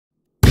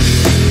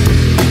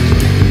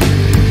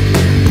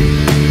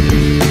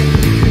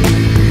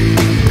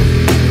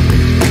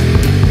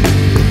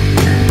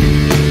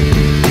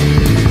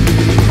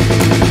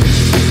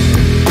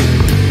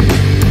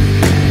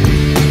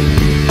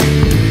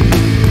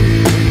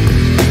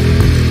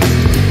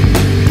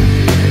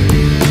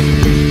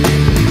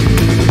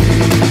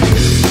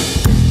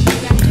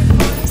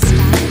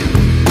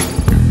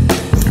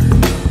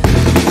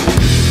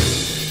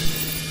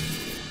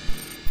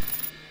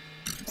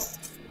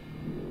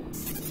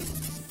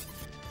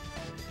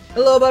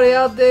Hello, buddy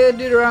out there.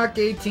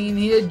 DudeRock18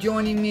 here.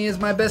 Joining me is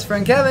my best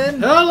friend Kevin.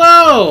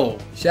 Hello.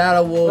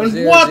 Shadow Wolf.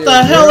 And what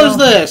the hell is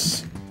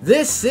this?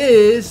 This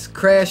is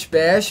Crash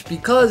Bash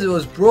because it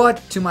was brought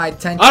to my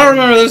attention. I don't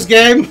remember this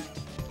game.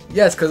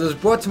 Yes, because it was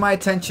brought to my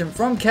attention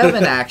from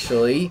Kevin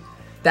actually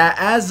that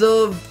as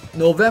of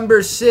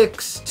November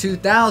 6,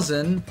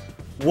 2000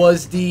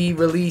 was the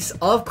release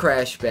of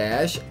Crash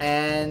Bash,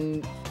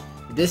 and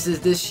this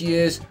is this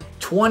year's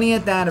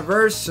 20th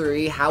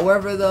anniversary.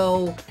 However,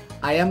 though,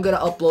 I am going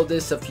to upload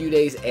this a few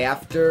days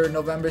after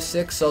November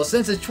 6th. So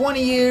since it's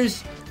 20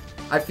 years,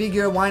 I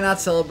figure why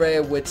not celebrate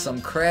it with some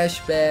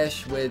Crash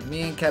Bash with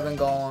me and Kevin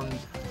going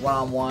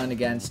one-on-one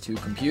against two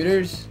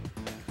computers.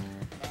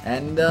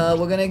 And we're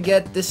going to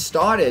get this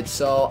started.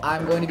 So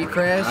I'm going to be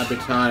Crash. I'll be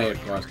Tiny,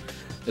 of course.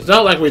 It's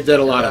not like we did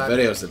a lot of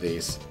videos of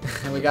these.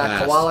 And we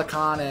got Koala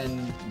Khan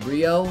and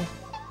Brio.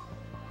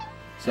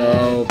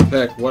 So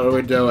pick. What are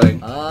we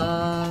doing?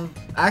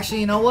 Actually,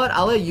 you know what?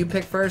 I'll let you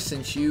pick first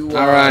since you.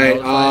 All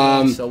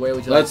right. So where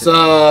would you let's like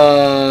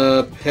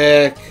to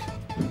pick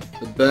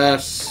the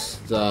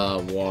best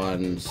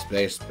one,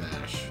 Space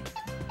Bash.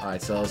 All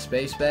right. So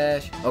Space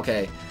Bash.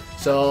 Okay.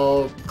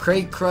 So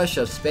Crate Crush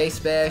of Space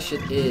Bash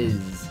it is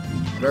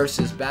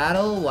versus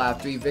battle. We'll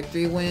have 3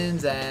 victory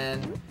wins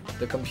and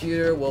the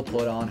computer will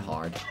put on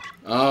hard.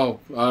 Oh,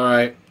 all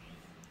right.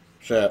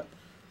 Shit.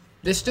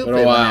 This stupid.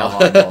 Been a while.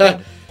 Hard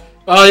mode.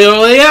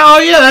 Oh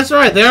yeah, that's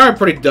right. They are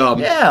pretty dumb.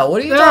 Yeah,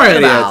 what are you talking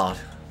about?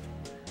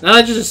 Now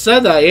that you just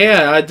said that,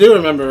 yeah, I do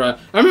remember.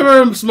 I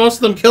remember most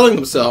of them killing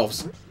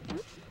themselves.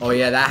 Oh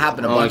yeah, that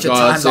happened a bunch of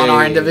times on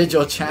our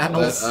individual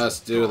channels. Let us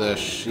do this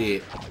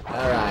shit.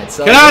 Alright,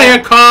 so... Get out of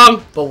here,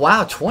 Kong! But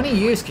wow, 20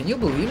 years, can you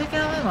believe it,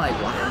 Kevin? Like,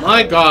 wow.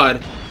 My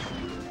god.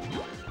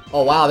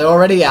 Oh wow, they're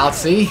already out,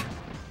 see?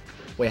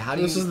 Wait, how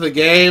do you... This is the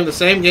game, the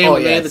same game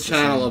that made the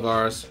channel of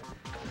ours.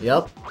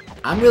 Yep.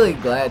 I'm really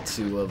glad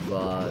to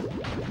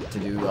have, to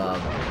do,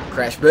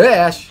 Crash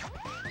Bash.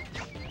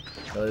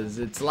 Because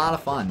it's a lot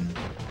of fun.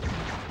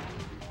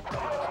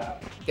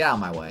 Get out of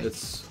my way.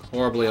 It's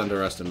horribly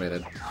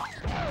underestimated.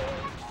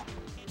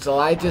 So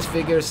I just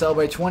figured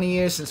celebrate 20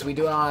 years since we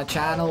do it on our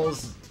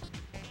channels.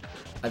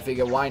 I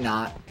figured why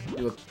not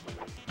do a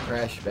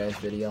Crash Bash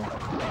video.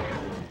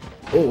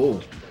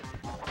 Oh.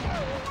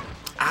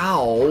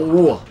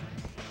 Ow.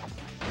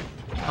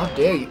 How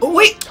dare you? Oh,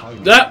 wait!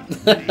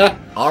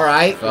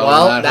 Alright,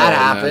 well, that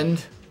happened.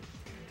 Man.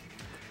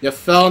 You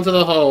fell into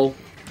the hole.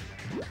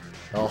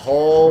 The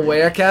hole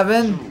where,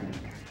 Kevin?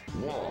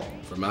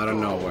 From out of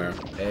nowhere.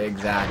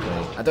 Exactly.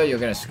 I thought you were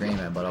going to scream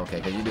it, but okay,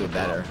 because you do it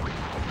better.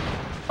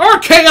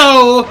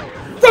 RKO!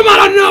 From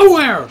out of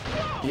nowhere!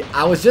 Yeah,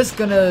 I was just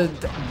going to...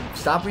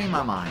 Stop reading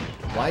my mind.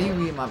 Why are you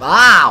reading my mind?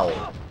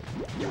 Ow!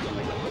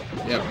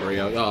 Yeah,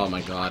 Brio. Oh,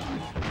 my God.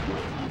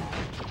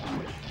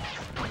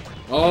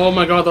 Oh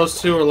my god, those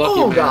two are lucky,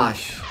 Oh man.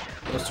 gosh.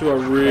 Those two are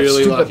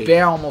really that lucky. stupid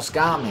bear almost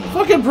got me.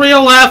 Fucking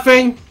Brio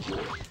laughing!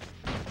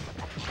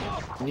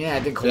 Yeah, I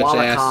think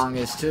Koala Kong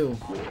is too.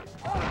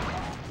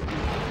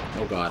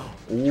 Oh god.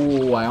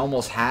 Ooh, I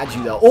almost had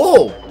you though.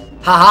 Oh!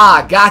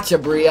 Haha, gotcha,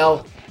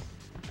 Brio.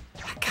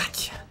 I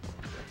gotcha.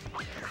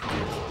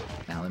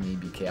 Now let me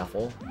be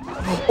careful.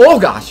 Oh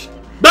gosh! You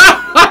did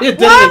Why it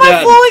again. am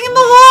I falling in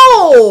the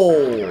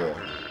hole?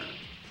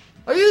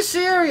 Are you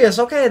serious?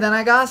 Okay, then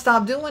I gotta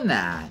stop doing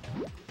that.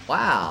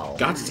 Wow.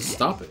 Gots to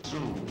stop it.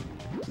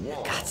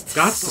 Gots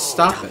to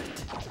stop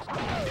it.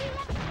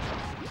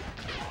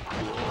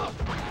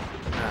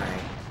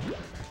 Alright.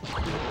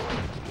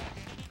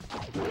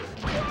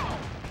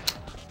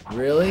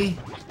 Really?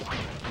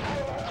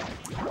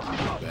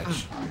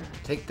 Bitch.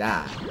 Take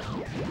that.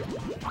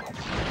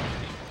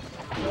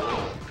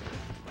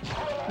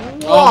 Oh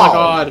my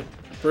god.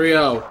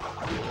 Brio.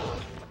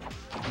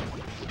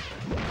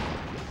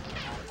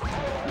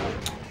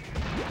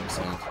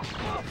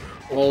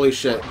 Holy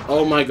shit.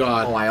 Oh my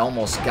god. Oh, I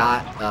almost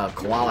got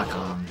Koala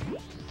Kong.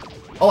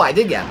 Oh, I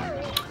did get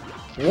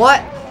him.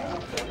 What?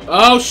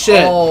 Oh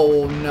shit.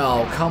 Oh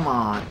no, come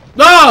on.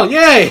 No,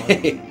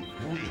 yay!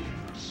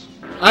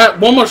 I had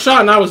one more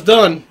shot and I was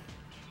done.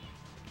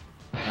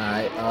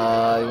 Alright,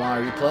 you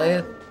wanna replay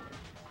it?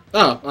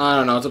 Oh, I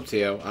don't know, it's up to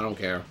you. I don't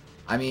care.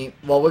 I mean,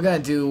 well, we're gonna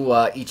do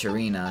each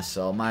arena,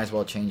 so might as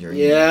well change arena.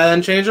 Yeah,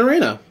 then change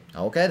arena.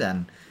 Okay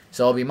then.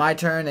 So it'll be my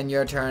turn and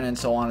your turn and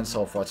so on and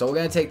so forth. So we're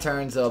going to take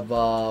turns of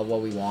what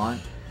we want.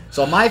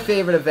 So my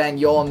favorite event,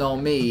 you all know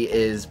me,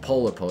 is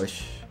Polar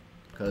Push.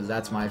 Because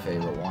that's my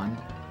favorite one.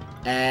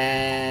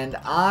 And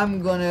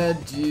I'm going to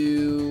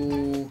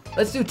do...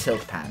 Let's do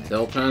Tilt Panic.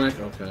 Tilt Panic?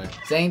 Okay.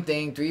 Same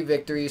thing, 3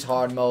 victories,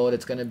 hard mode.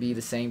 It's going to be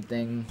the same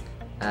thing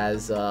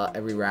as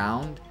every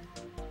round.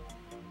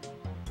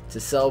 To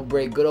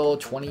celebrate good old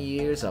 20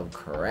 years of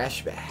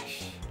Crash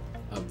Bash.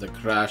 Of the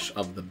Crash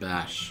of the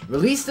Bash.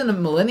 Released in the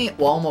millennium,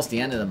 well, almost the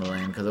end of the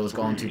millennium, because it was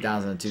going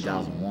 2000 to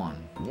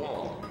 2001.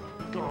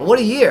 But what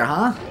a year,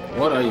 huh?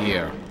 What a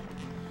year.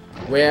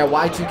 Where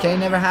Y2K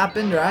never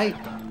happened, right?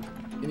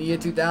 In the year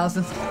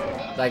 2000?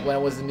 Like when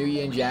it was the new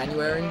year in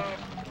January?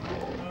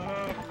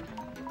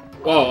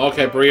 Oh,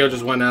 okay, Brio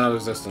just went out of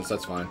existence,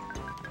 that's fine.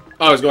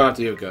 Oh, he's going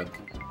after you. Good.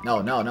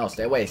 No, no, no.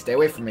 Stay away. Stay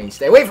away from me.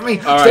 Stay away from me.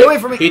 All Stay right. away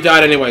from me. He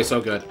died anyway, so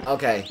good.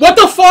 Okay. What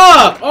the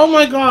fuck? Oh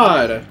my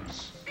god.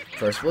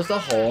 First was the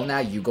hole. Now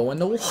you go in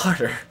the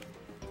water.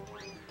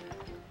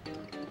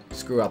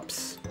 Screw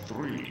ups.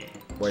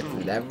 Worth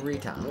it every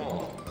time.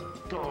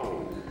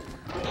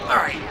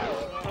 Alright.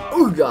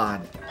 Oh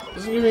god.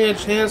 Doesn't give me a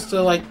chance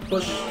to, like,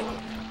 push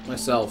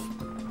myself.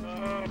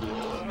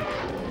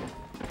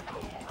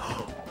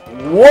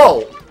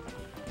 Whoa!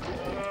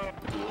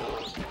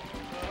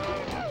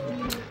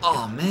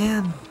 Oh,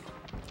 man.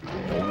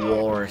 The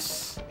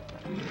worst.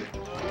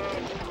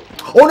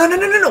 Oh, no, no,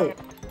 no, no, no!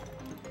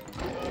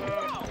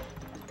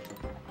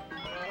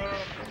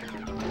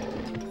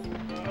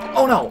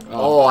 Oh, no.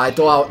 Oh, I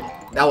thought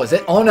that was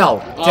it. Oh,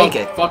 no. Take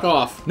it. Fuck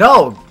off.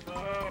 No.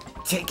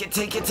 Take it,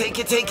 take it, take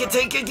it, take it,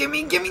 take it. Give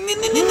me, give me.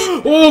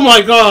 Oh,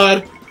 my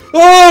God.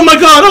 Oh, my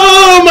God.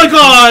 Oh, my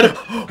God.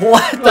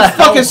 What the That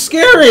hell? fuck is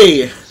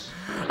scary.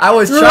 I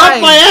was You're trying.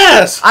 up my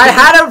ass. I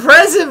had a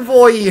present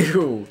for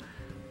you.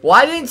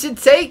 Why didn't you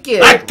take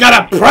it? I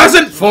got a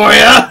present for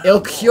you.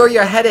 It'll cure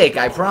your headache,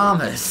 I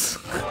promise.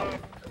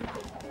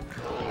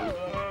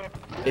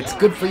 It's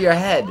good for your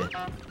head.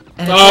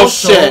 And it's Oh,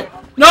 also shit.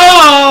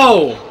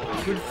 No!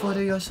 good for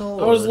your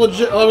soul. I was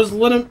legit. I was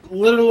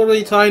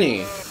literally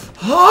tiny.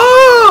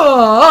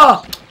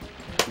 Ah!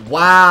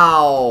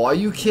 Wow, are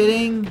you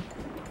kidding?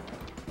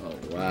 Oh,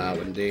 wow,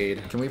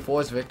 indeed. Can we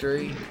force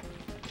victory?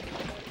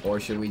 Or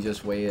should we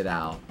just wait it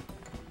out?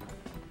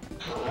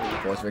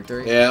 Force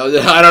victory? Yeah,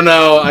 I don't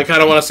know. I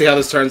kind of want to see how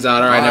this turns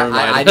out. All right, never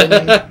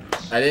mind.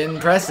 I didn't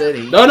press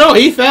it. No,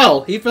 he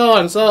fell. He fell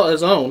on his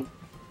own.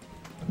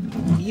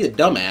 He a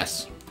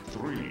dumbass.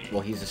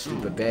 Well, he's a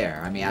stupid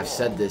bear. I mean, I've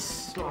said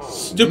this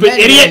Stupid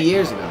many idiot!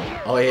 years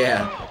ago. Oh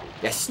yeah.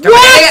 Yes, stupid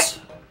What? idiot!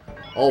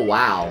 Oh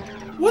wow.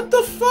 What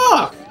the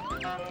fuck?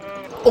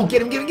 Oh,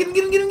 get him! Get him! Get him!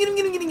 Get him! Get him! Get him!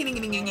 Get him! Get him!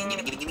 Get him! Get him! Get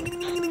him! Get him! Get him! Get him!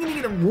 Get him! Get him! Get him! Get him!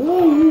 Get him!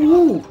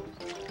 Woo!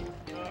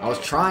 I was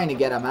trying to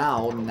get him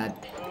out, and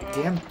that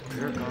damn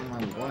bear got my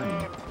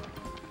way.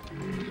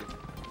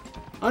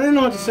 I didn't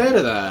know what to say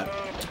to that.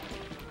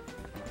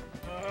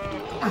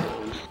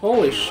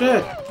 Holy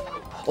shit.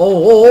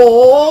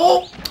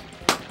 Oh!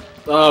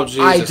 Oh,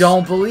 Jesus. I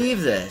don't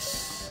believe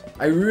this.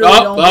 I really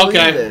don't believe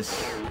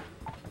this.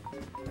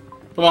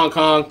 Come on,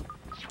 Kong.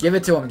 Give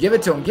it to him. Give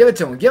it to him. Give it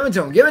to him. Give it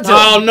to him. Give it to him.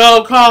 Oh,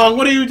 no, Kong.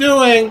 What are you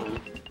doing?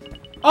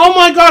 Oh,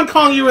 my God,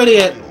 Kong, you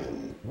idiot.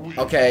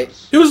 Okay.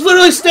 He was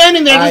literally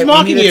standing there just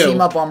mocking we need you. to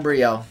team up on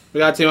Brio. We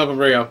gotta team up on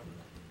Brio.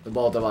 The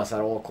both of us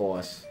at all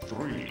costs.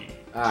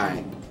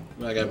 Alright.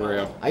 I got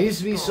Brio. I used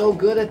to be so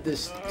good at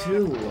this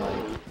too,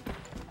 like...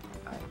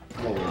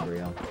 Come over,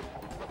 Brio.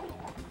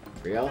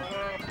 Brio?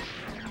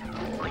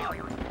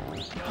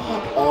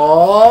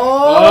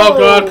 Oh! Oh,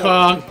 God,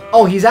 Kong.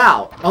 Oh, he's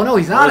out. Oh, no,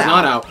 he's not He's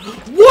out. not out.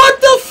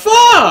 What the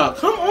fuck?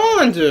 Come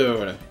on,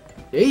 dude.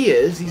 Yeah, he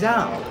is. He's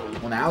out.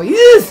 Well, now he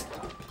is!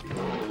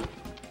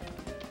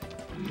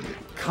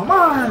 Come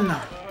on!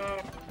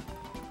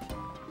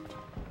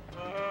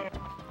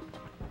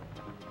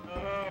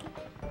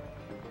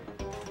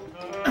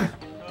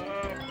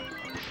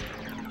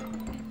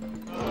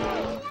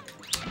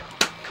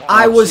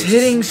 I was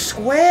hitting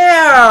square!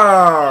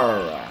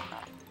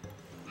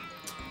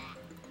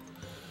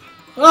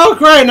 Oh,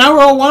 great. Now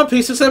we're all one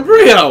piece except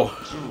Brio.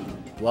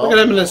 Well, Look at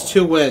him and his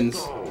 2 wins.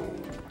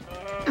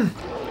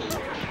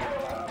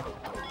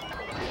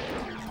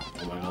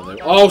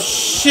 Oh,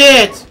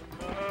 shit!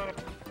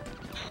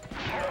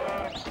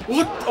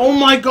 What? Oh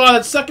my god,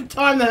 that's the second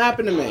time that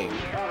happened to me.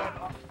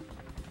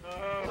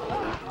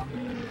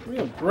 Give me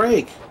a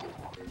break.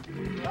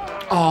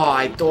 oh,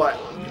 I thought...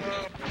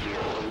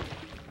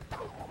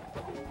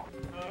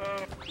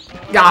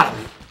 Got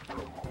him!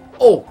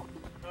 Oh!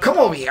 Come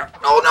over here!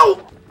 Oh,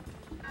 no!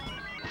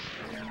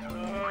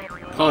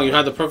 Kong, you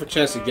had the perfect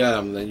chance to get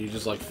him, then you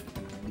just, like,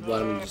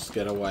 let him just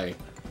get away.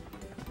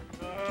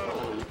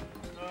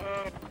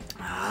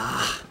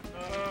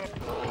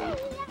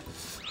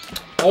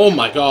 Oh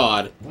my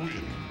god.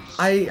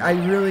 I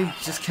really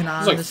just cannot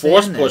It's like understand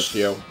force this. pushed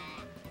you.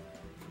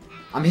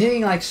 I'm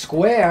hitting like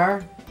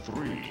square.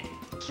 3,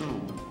 2,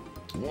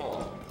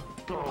 1,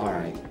 go.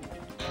 Alright.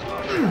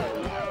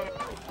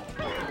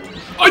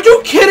 Are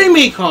you kidding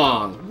me,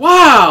 Kong?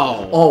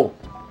 Wow. Oh.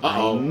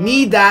 Uh-oh. I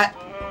need that.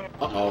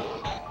 Uh-oh.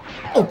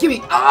 Oh, give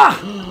me.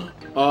 Ah!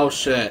 Oh,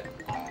 shit.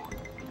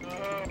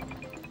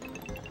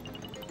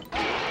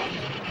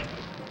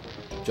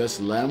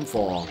 Just let him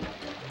fall.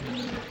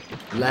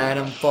 Let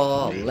him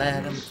fall.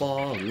 Let him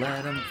fall.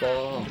 Let him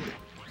fall.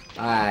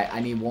 Alright, I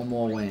need one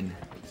more win.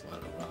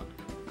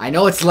 I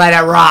know it's let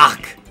it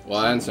rock. Well,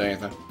 I didn't say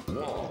anything. 1,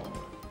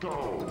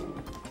 go.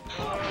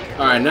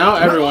 Alright, now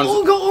everyone's...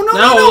 Oh, go, oh, no,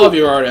 now no, all no. of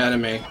you are an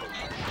enemy.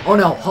 Oh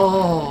no.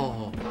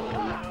 Oh.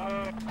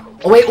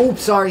 Oh wait,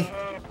 oops, sorry.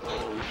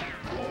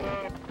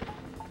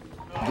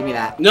 Give me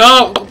that.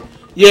 No!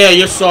 Yeah,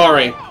 you're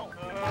sorry.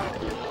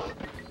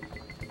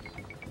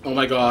 Oh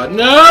my god.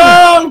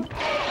 No!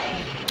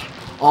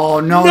 Oh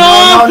no, No,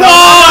 no, Kong!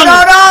 no,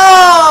 no,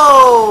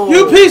 no, no!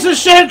 You piece of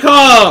shit,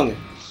 Kong!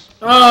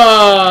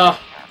 Ah.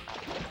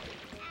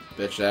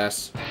 Bitch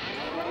ass.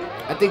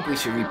 I think we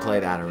should replay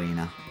that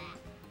arena.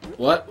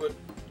 What?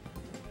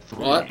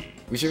 What?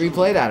 We should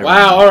replay that arena.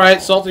 Wow,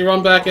 alright, salty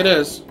run back it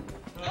is.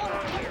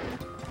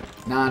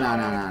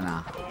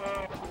 No.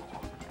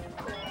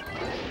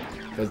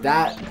 Because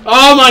that...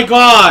 Oh my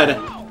god!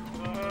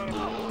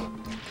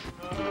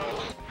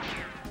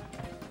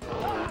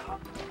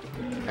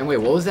 And wait,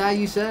 what was that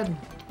you said?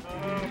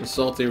 The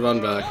salty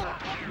run back.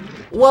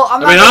 Well,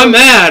 I'm not I mean, gonna... I'm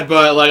mad,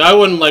 but, like, I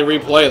wouldn't, like,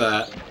 replay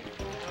that.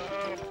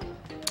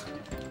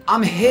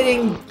 I'm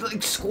hitting,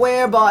 like,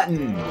 square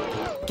button.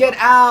 Get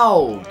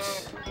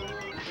out.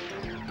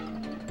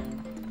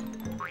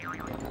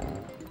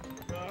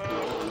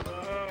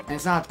 And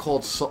it's not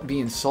called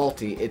being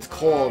salty. It's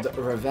called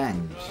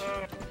revenge.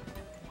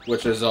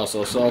 Which is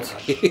also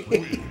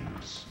salty.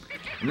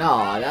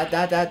 No, that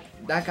got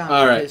me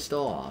Alright. pissed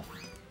off.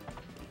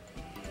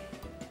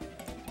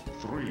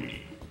 3,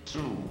 2,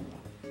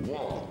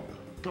 1,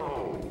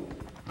 go!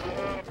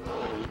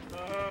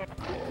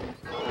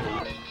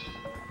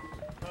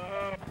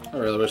 I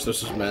really wish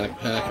this was Manic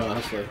Panic,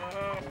 honestly.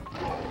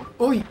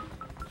 Oy.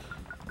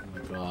 Oh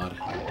my god.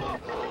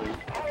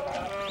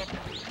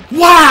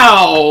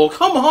 Wow!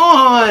 Come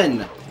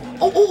on!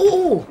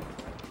 Oh.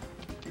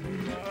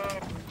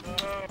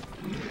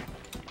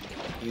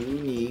 You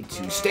need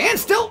to stand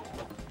still.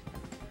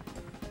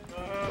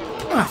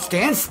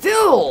 Stand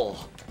still.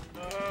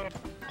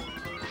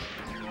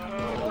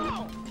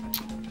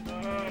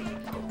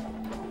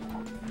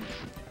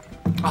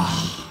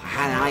 Oh, I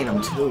had an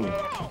item too.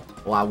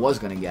 Well, I was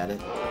gonna get it.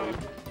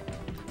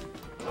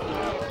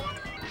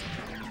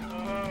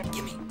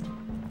 Gimme.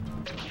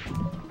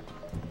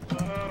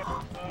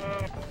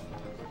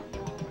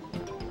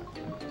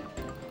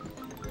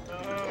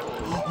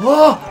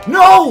 Oh,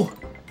 no!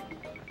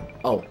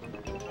 Oh.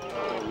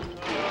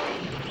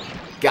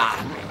 Got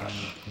him.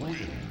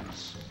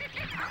 Wins.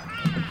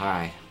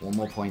 Alright, one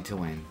more point to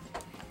win.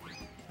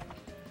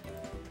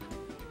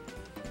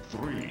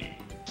 3,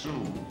 2,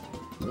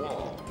 1,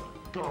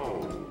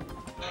 go!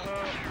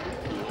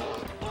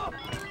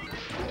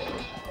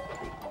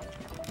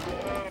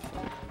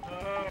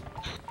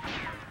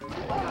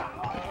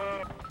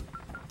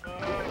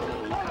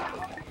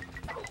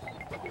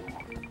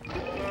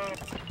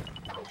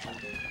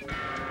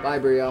 Bye,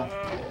 Brio.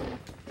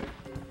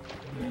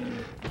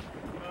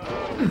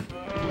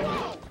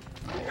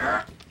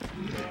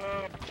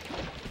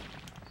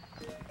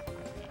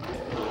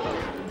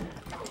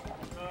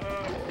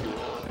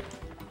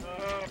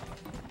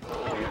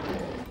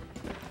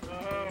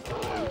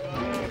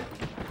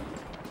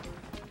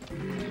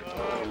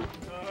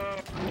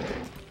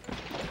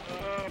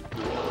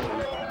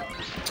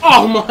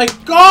 Oh my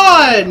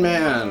god,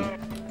 man!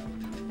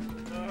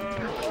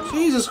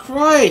 Jesus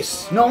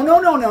Christ! No.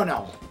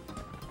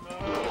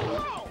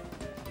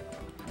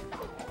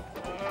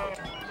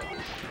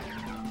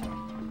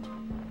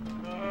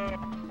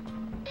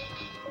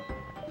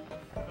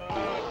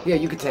 Yeah,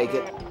 you could take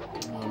it.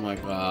 Oh my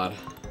god.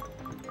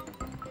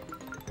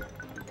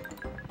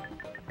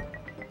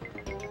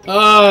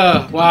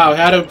 Wow,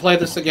 had to play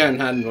this again,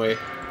 hadn't we?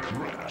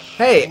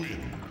 Hey,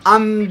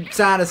 I'm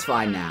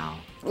satisfied now.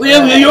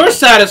 Yeah, you're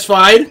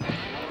satisfied.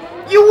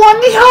 You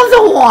won the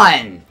other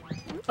one!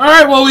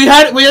 Alright, well,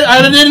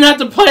 I didn't have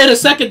to play it a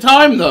second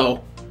time,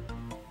 though.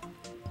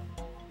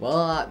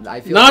 Well,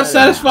 I feel Not better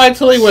satisfied now.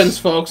 till he wins,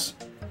 folks.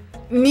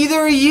 Neither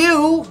are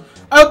you.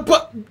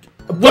 But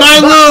when I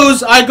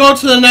lose, I go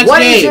to the next What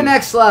game. is your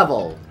next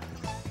level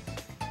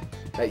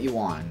that you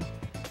won?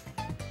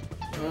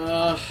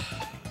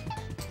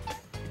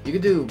 You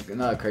could do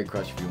another Crate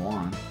Crush if you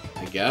want.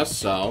 I guess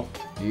so.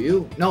 Do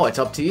you? No, it's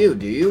up to you.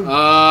 Do you?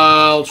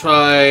 I'll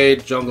try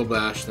Jungle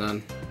Bash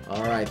then.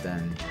 Alright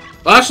then.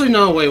 Well, actually,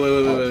 no. Wait.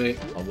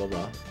 Oh, blah,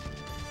 blah.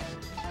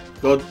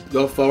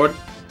 Go forward.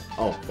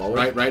 Oh,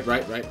 forward? Right.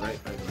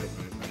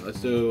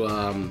 Let's do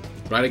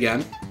right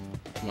again.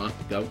 Come on,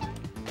 go.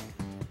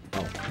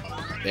 Oh.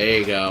 There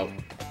you go.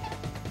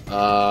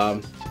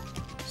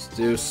 Let's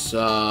do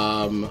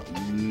some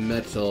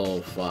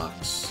Metal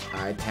Fox.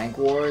 Alright, Tank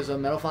Wars or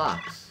Metal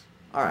Fox.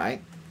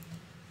 Alright.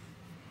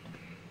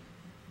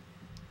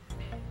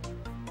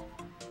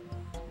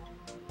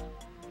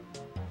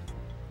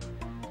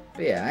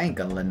 But yeah, I ain't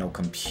gonna let no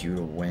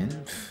computer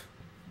win.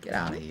 Get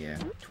out of here.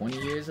 20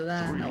 years of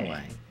that? No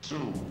way. 2,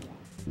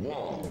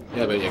 1.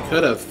 Yeah, but you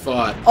could have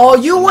fought. Oh,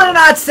 you would have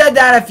not said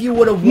that if you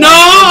would have won. No,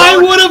 I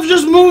would have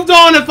just moved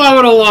on if I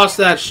would have lost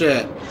that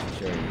shit.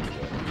 Sure you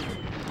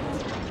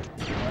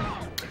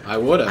I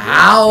would have.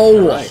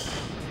 Ow! Right.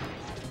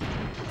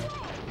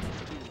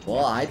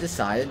 Well, I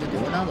decided to do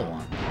another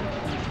one.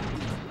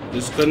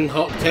 Just couldn't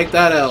take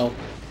that L.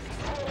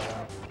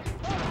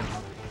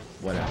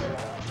 Whatever.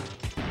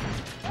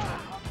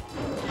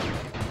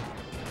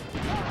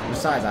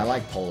 Besides, I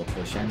like polar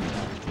push anyway.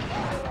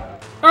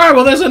 Alright,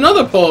 well, there's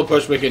another pull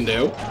push we can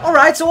do.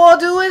 Alright, so I'll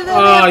do it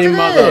after you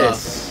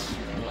this.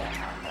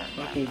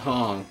 Fucking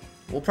Kong.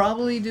 We'll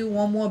probably do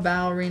one more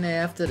ballerina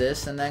after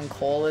this and then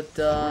call it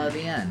the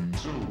end.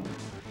 2,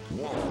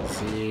 1.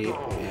 See,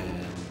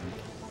 and...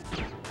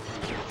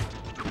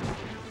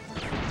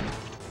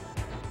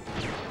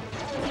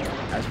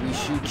 we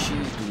shoot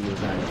cheese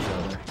doodles at each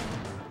other.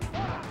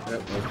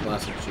 Yep, those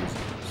classic cheese.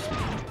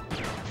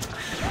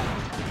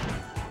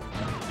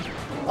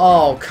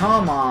 Oh,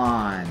 come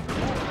on.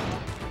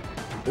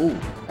 Ooh,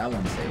 that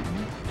one saved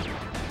me.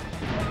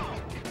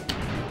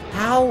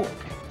 How?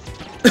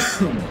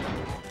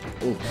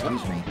 Ooh,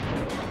 excuse me.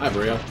 Hi,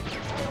 Brio.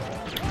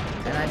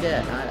 And I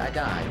did. I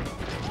died.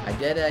 I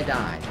did it, I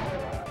died.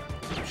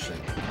 Oh, shit.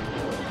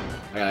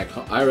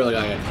 I really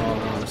gotta get called,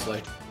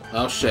 honestly.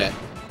 Oh, shit.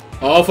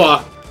 Oh,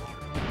 fuck.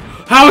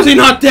 How is he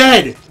not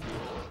dead?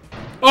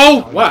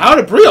 Oh, wow, how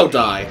did Brio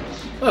die?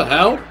 What the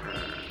hell?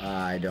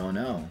 I don't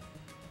know.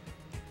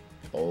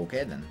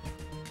 Okay, then.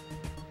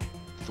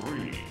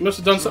 3, He must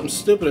have done something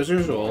stupid as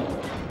usual.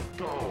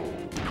 go.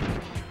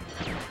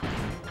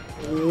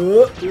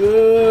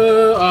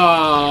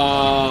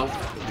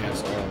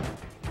 Asshole.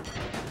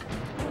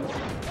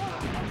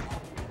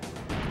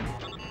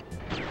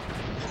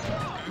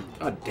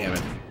 God damn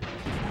it.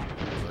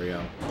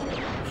 Brio.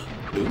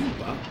 Ooh,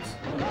 box.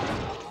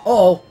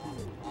 Oh.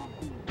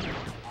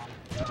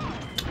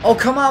 Oh,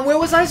 come on. Where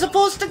was I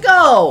supposed to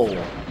go?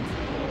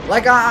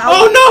 Like,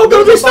 Oh no!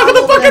 Don't be stuck in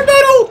the fucking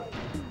middle!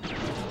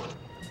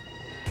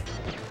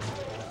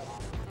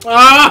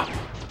 Ah!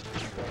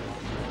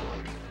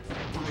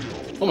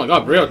 Oh my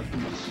god, Brio.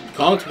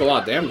 Colin took a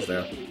lot of damage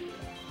there.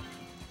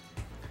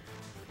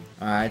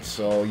 Alright,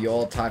 so you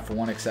all tied for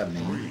one except me.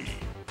 3,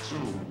 2,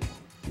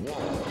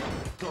 1,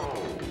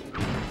 go.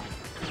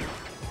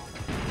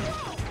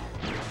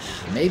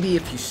 Maybe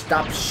if you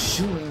stop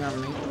shooting at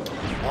me.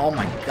 Oh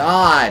my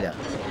god.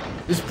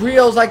 This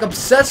Brio's like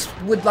obsessed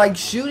with like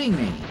shooting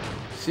me.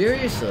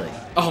 Seriously.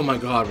 Oh my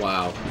god,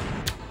 wow.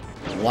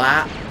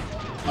 Wow.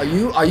 Are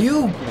you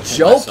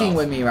joking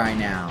with me right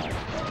now?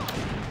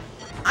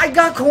 I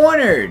got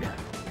cornered.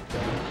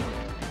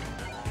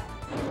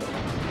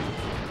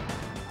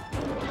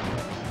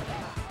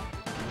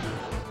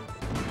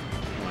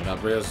 Oh my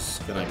god, Brio's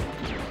gonna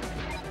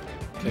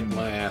kick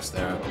my ass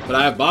there. But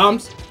I have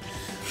bombs?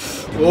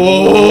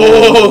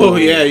 Oh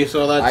yeah, you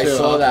saw that too. I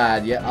saw huh?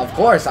 that. Yeah, of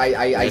course. I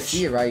Bitch.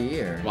 see it right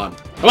here. Come on.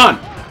 Come on!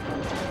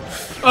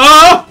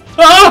 Oh!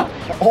 Oh!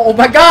 Oh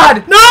my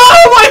god! No!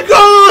 My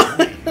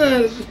god!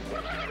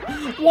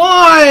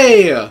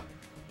 Why?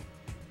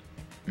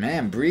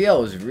 Man,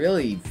 Brio's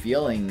really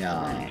feeling 2,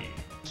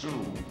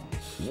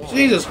 1.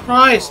 Jesus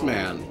Christ,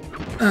 man.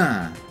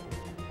 uh,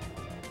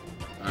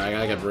 Alright, I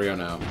gotta get Brio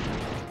now.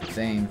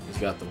 same. He's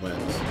got the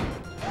wins.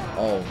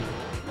 Oh.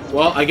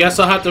 Well, I guess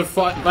I'll have to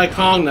fight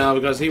Kong now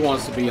because he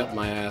wants to be up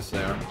my ass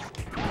there.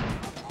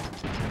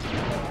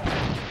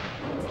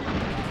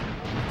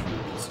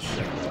 Piece of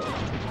shit.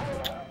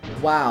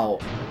 Wow.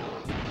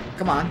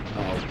 Come on.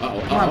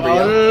 Uh-oh. Come on,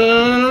 Brio.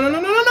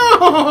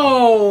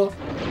 No!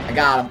 I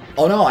got him.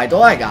 Oh no, I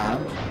thought I got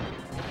him.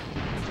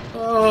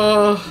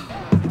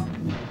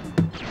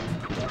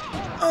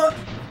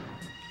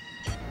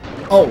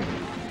 Oh.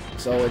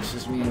 So it's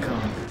just me and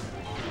Kong.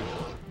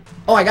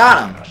 Oh, I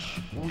got him.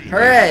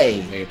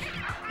 Hooray!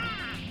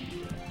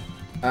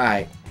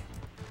 Alright.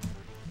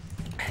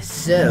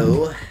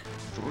 So...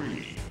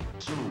 3,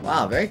 2,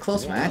 Wow, very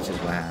close matches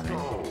we're having.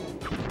 go.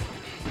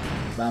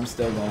 But I'm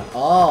still going...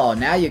 Oh,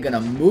 now you're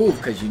gonna move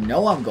because you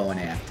know I'm going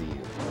after you.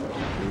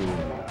 Ooh.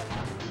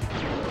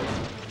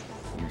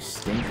 You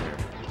stinker.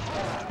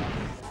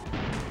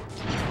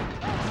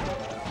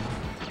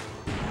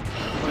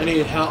 I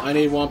need help. I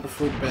need Wampa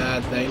fruit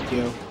bad. Thank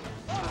you.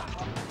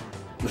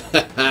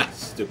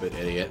 Stupid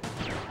idiot.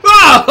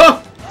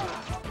 Ah!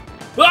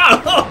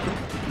 Ah!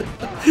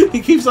 He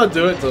keeps on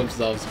doing it to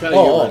himself. It's kind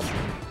of humorous.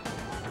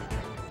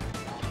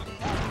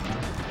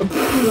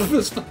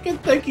 This fucking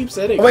thing keeps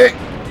hitting. Oh, wait.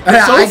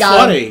 It's so I got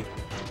funny. him.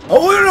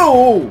 Oh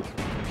no!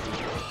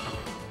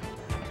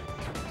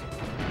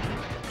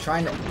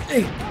 Trying to...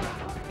 Hey.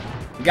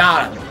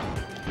 Got him.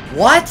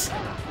 What?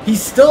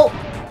 He's still...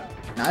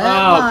 Not at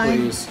Oh, mine.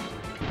 please.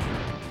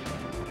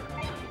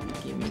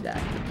 Give me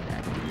that.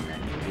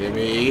 Give me that. Give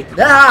me that. Gimme.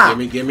 Ah!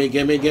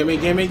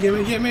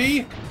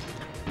 Gimme.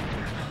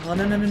 Oh,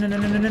 no.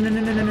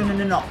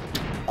 No.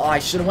 Oh, I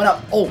should have went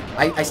up. Oh,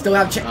 I still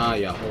have chance. Ah,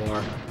 yeah,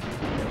 whore.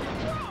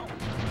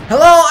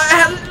 Hello?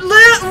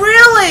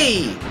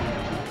 Really?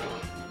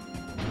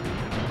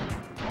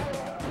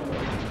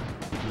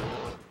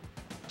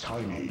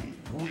 Tiny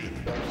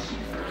wins.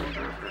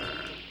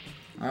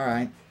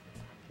 Alright.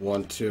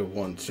 1, 2,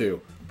 1,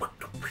 2.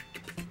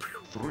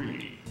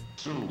 3,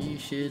 2, You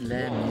should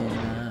let me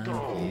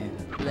love you.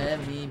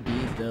 Let me be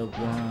the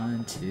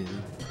one to give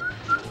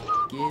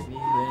you everything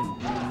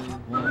you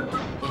want.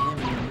 Give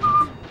me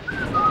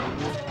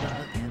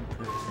love and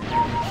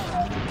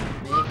perfection.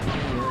 Make me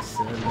your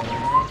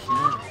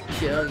selection.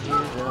 Show you the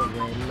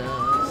way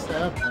love's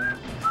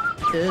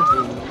supposed to be.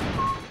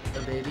 So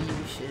baby,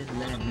 you should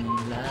let me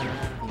love you.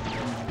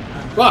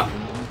 Fuck!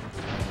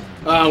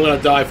 Oh, I'm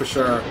gonna die for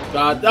sure.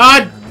 God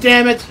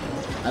damn it!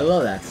 I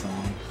love that song.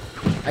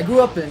 I grew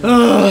up in...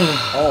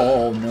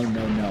 Oh,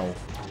 no.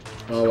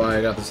 Oh,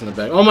 I got this in the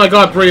bag. Oh my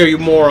god, Brio, you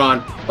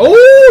moron.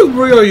 Oh,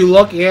 Brio, you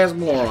lucky ass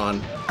moron.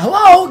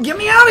 Hello? Get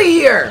me out of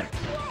here!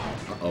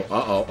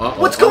 Uh-oh.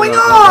 What's going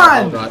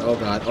God, on? Oh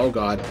god. Oh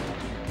god.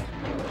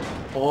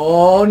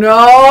 Oh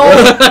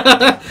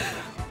no!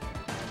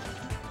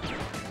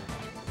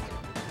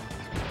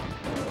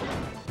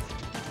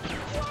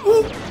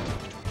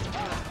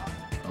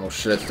 Oh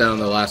shit, it's down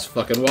the last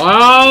fucking wall.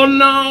 Oh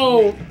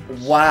no!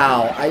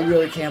 Wow, I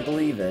really can't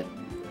believe it.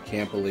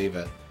 Can't believe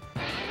it.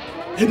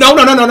 No!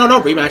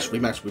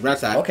 Rematch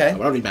that. Okay. I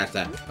want to rematch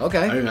that.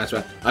 Okay. I rematch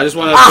that. I just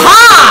want to.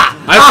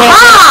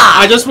 Aha!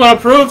 I just want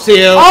to prove to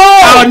you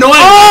Oh! how annoying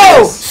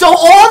it is. So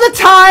all the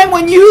time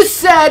when you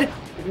said,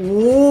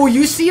 "Ooh,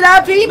 you see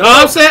that, people?"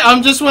 No,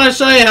 I'm just want to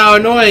show you how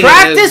annoying it is.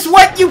 Practice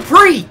what you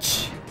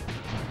preach.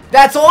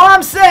 That's all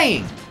I'm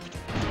saying.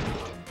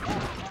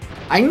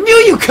 I knew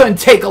you couldn't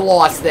take a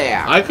loss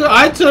there. I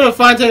took a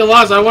fine take a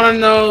loss. I want to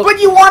know. But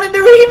you wanted the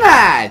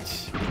rematch.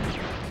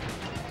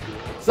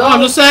 So No,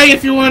 I'm just saying,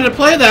 if you wanted to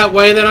play that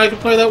way, then I could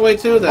play that way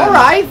too. Then. all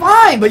right,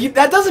 fine. But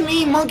that doesn't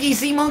mean monkey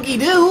see, monkey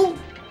do.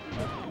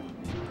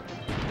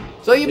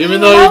 So you Even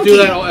mean though monkey. you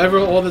do that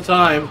all the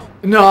time.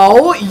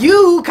 No,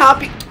 you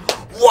copy.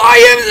 Why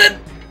is it?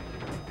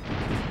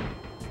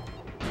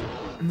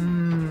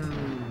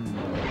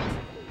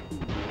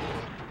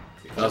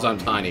 Because I'm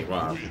tiny,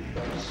 Rob.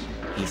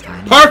 He's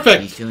tiny.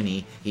 Perfect! He's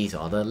toony. He's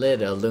all the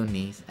little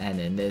loonies. And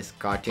in this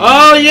cartoon.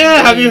 Oh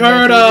yeah, have you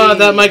heard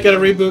that might get a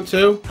reboot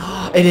too?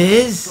 It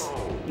is?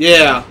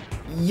 Yeah.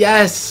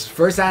 Yes.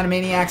 First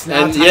Animaniacs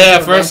now. And Tiny yeah,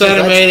 Toon first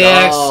Adventures,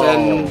 let's Animaniacs go.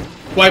 and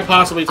quite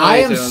possibly I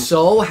Tiny am Toons.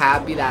 so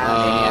happy that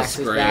Animaniacs That's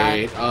is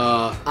great.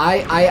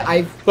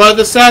 back. But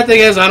the sad thing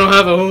is, I don't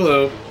have a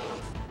Hulu.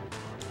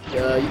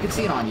 You can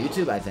see it on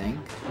YouTube, I think.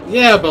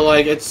 Yeah, but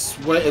like it's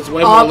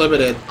way more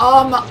limited.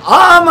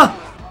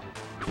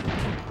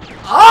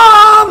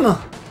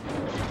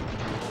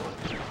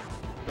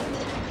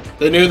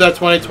 They knew that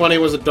 2020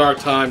 was a dark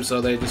time,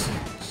 so they just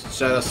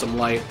shed us some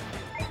light.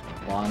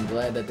 Well, I'm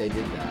glad that they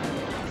did that.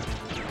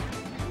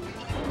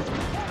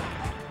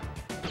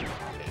 Yeah,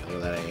 look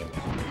at that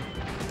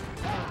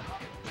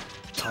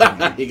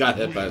aim. He got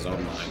hit by his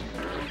own mind.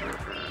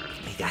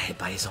 He got hit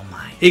by his own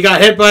mind. He got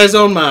hit by his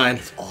own mind.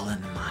 It's all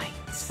in the mind.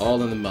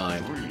 All in the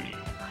mind. 3,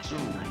 2,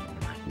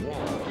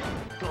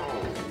 1,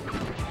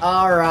 go.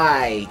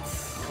 Alright.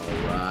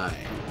 Alright.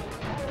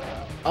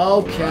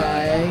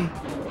 Okay.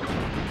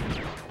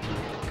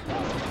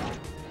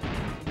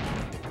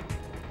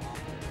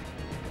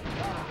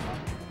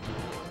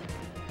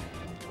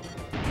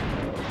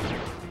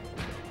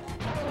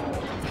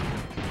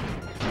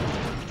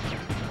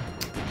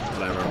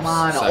 Whatever. Come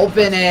on,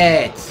 open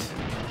it.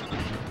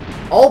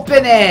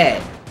 Open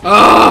it.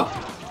 Ah!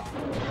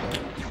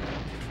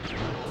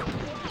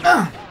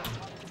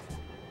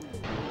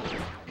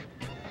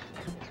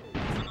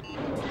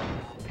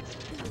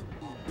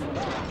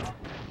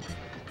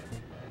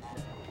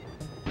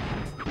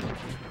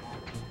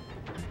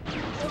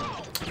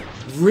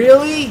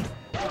 Really?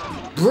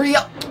 Brio.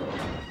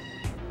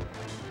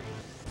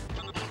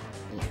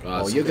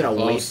 God, Oh, you're gonna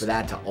close. wait for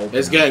that to open.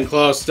 It's getting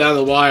close. Down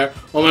the wire.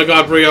 Oh my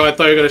god, Brio, I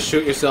thought you were gonna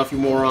shoot yourself, you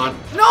moron.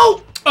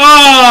 No!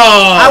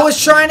 Oh! I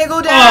was trying to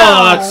go down.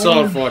 Oh, that's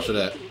so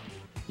unfortunate.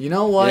 You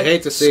know what? You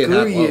hate to see it Screw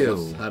happen.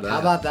 you. How'd that How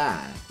about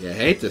that? You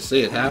hate to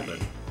see it happen.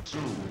 2,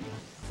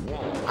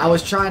 1. I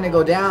was trying to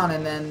go down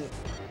and then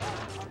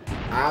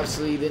I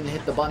obviously didn't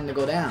hit the button to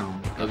go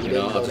down. You didn't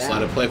know, go I'll just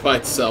down. let it play by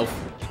itself.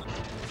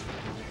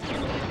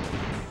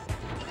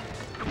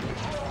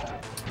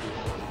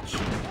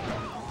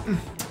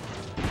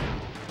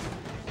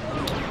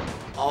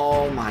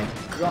 Oh my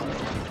god.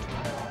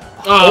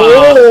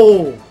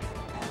 Oh! Oh!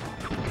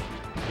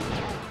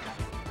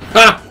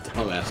 Ha!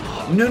 Dumbass.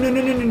 No.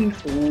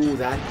 Ooh,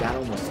 that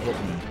almost hit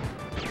me.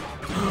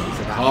 It's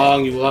about-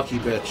 Kong, you lucky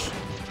bitch.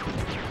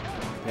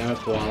 Damn it,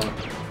 Koala.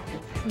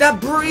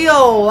 That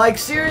Brio, like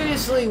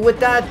seriously, with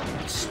that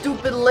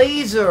stupid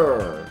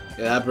laser.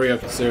 Yeah, that Brio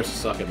can seriously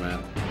suck it,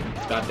 man.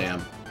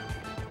 Goddamn.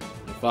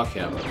 Fuck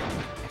him.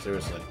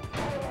 Seriously.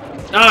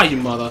 Ah, you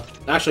mother.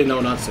 Actually,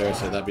 no, not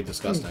seriously. That'd be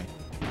disgusting.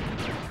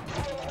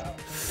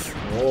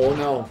 Oh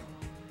no.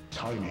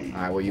 Tiny.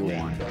 Alright, what you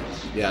want?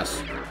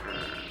 Yes.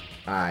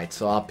 Alright,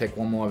 so I'll pick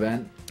one more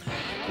event.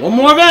 One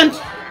more event!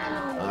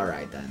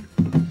 Alright then.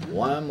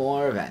 One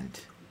more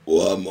event.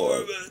 One more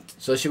event.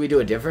 So should we do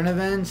a different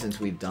event since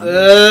we've done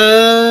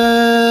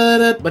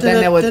this? But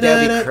then there'll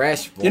be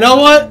Crash. You know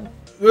what?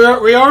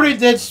 We already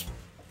did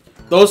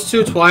those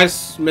two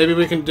twice. Maybe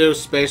we can do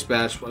Space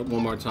Bash one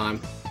more time.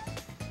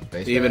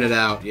 Space Even Bash? it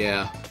out,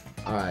 yeah.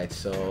 Alright,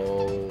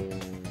 so...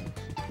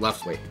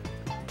 Left. Wait.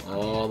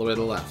 All the way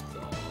to the left.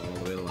 All the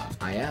way to the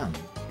left. I am.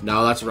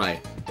 No, that's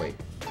right. Wait.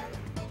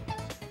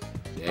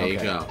 There you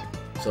Okay. go.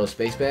 So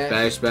Space Bash?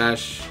 Space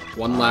Bash.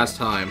 One last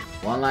time.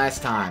 One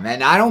last time.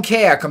 And I don't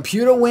care.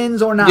 Computer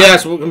wins or not.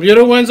 Yes, well,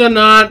 computer wins or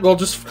not, we'll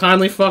just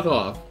kindly fuck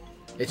off.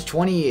 It's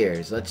 20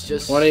 years. Let's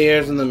just... 20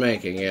 years in the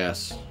making,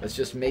 yes. Let's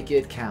just make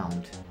it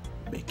count.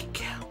 Make it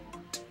count.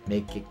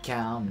 Make it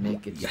count.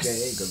 Make it Yes.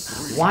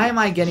 stay. Why am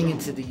I getting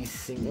into these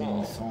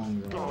singing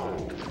songs?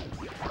 Alright.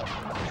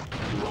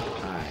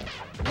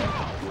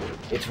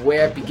 It's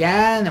where it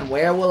began and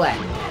where it will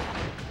end.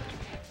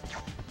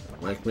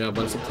 Wake me up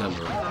when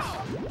September ends.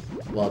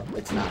 Well,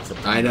 it's not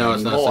September. I know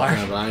it's anymore. not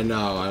September. I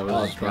know. I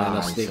was Oh, trying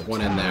God, to sneak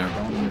one in September.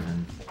 there. Don't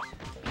even.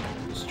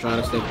 Just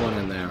trying to sneak one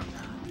in there.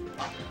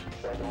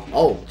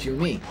 Oh, you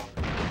me.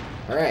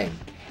 Alright.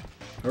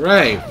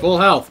 Hooray! Full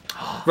health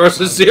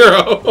versus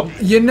 0.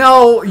 You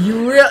know,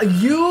 you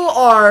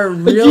are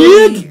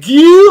really...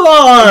 You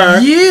are!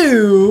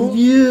 You!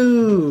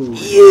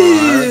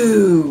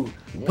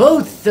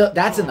 Both...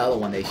 That's another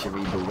one they should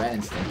reboot. Ren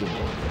and Stimpy.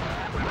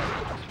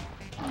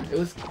 It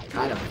was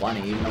kind of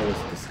funny, even though it was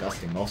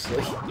disgusting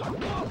mostly.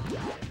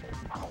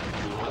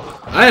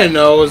 I didn't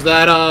know it was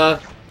that,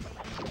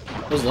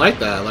 it was like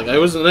that. Like, it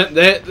was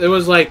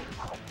like,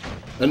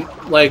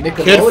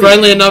 kid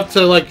friendly enough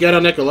to, like, get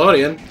on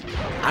Nickelodeon.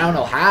 I don't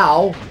know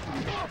how.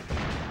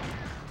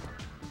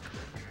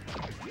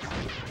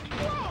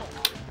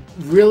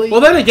 Really?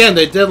 Well, then again,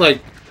 they did,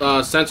 like,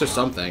 censor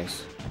some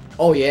things.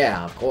 Oh,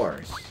 yeah, of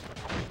course.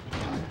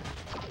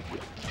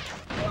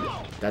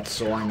 That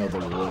song of the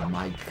wood,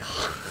 my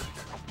god.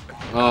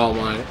 Oh,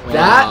 my.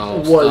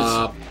 That was...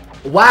 Stop.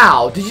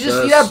 Wow, did you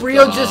just see that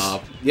Brio stop.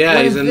 just...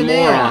 Yeah, he's a went in the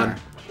moron. air?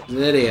 He's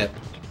an idiot.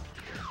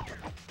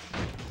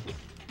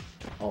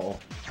 Oh.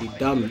 He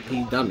dummy.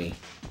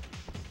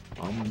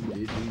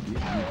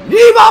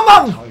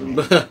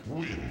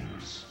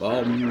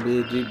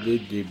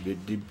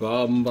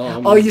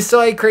 Oh, you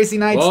saw it, Crazy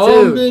Nights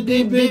too.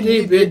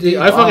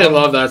 I fucking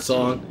love that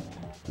song.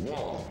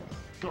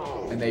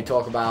 And they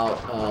talk about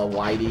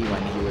Whitey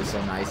when he was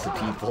so nice to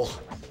people.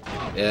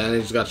 Yeah, and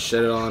he just got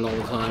shitted on all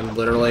the time,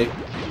 literally.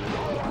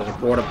 There's a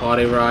porta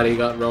potty ride he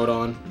got rode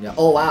on. Yeah.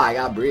 Oh wow, I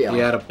got Brio. He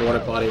had a porta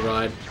potty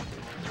ride.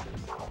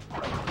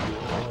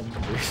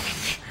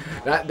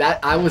 that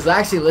I was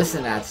actually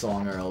listening to that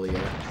song earlier.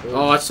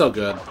 Oh, that's so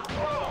good.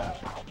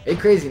 Hey,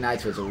 Crazy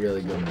Nights was a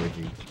really good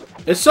movie.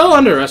 It's so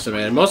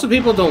underestimated. Most of the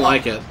people don't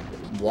like it.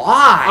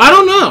 Why? I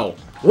don't know.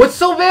 What's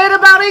so bad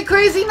about Hey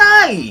Crazy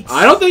Nights?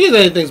 I don't think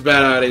anything's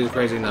bad about it,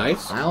 Crazy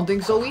Nights. I don't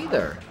think so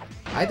either.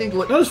 I think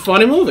what That was a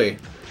funny movie.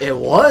 it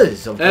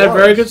was. Of It had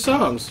course. very good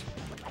songs.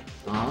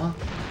 Uh-huh.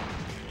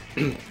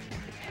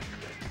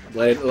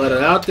 Let It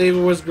Out,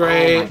 David was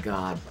great. Oh my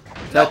god.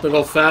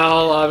 Technical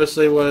Foul,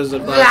 obviously, was a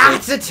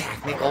That's classic. a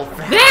technical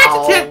foul.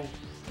 That's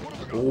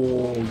a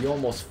Oh, you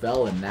almost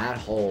fell in that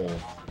hole.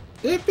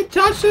 If you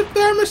touch the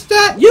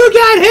thermostat, you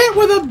got hit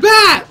with a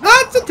bat.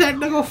 That's a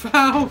technical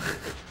foul.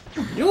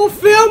 You'll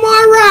feel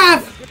my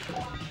wrath.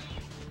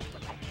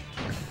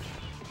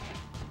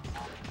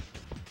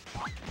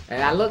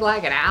 And I look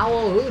like an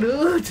owl. Hoot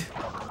hoot.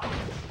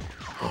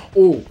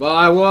 Oh, If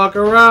I walk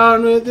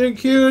around with your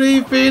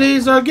cutie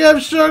feeties or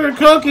give sugar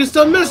cookies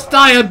to Miss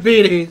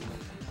Diabetes,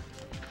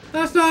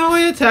 that's not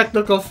only a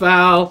technical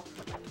foul,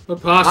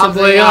 but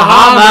possibly a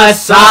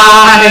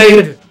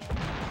homicide.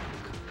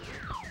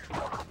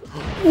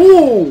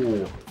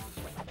 Ooh.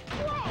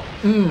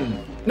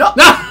 No.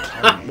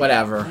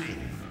 Whatever.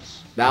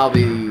 That'll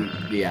be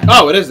the end.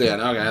 Oh, it is the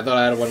end. Okay, I thought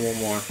I had one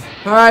more.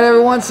 Alright,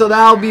 everyone. So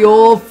that'll be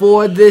all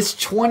for this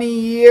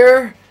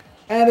 20-year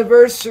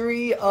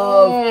anniversary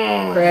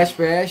of Crash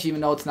Bash.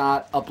 Even though it's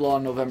not uploaded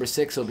on November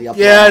 6th, it'll be uploaded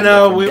Yeah, on a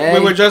no, different we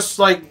day. were just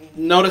like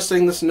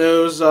noticing this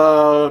news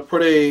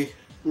pretty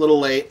little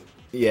late.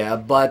 Yeah,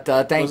 but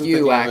thank Wasn't you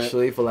thinking of it.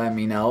 actually for letting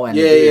me know and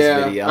Yeah, this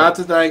yeah. video. I have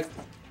to thank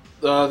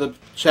the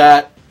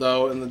chat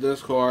though in the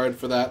Discord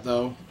for that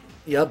though.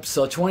 Yep.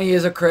 So 20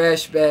 years of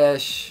Crash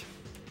Bash.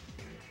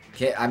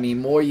 I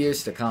mean, more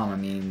years to come. I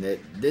mean,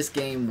 this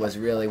game was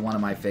really one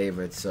of my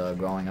favorites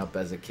growing up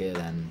as a kid,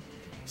 and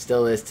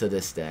still is to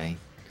this day.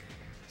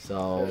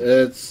 So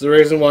It's the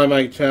reason why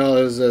my channel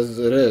is as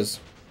it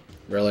is.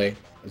 Really,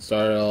 it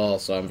started it all,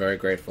 so I'm very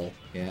grateful.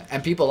 yeah,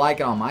 and people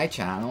like it on my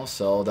channel,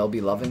 so they'll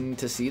be loving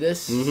to see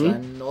this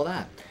and all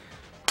that.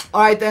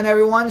 Alright then,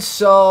 everyone,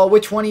 so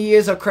with 20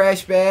 years of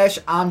Crash Bash,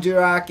 I'm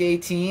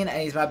Durock18,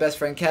 and he's my best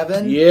friend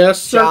Kevin.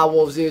 Yes, sir.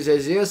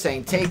 Wolf000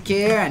 saying take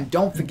care, and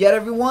don't forget,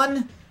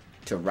 everyone,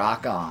 to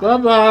rock on. Bye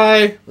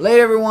bye.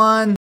 Later, everyone.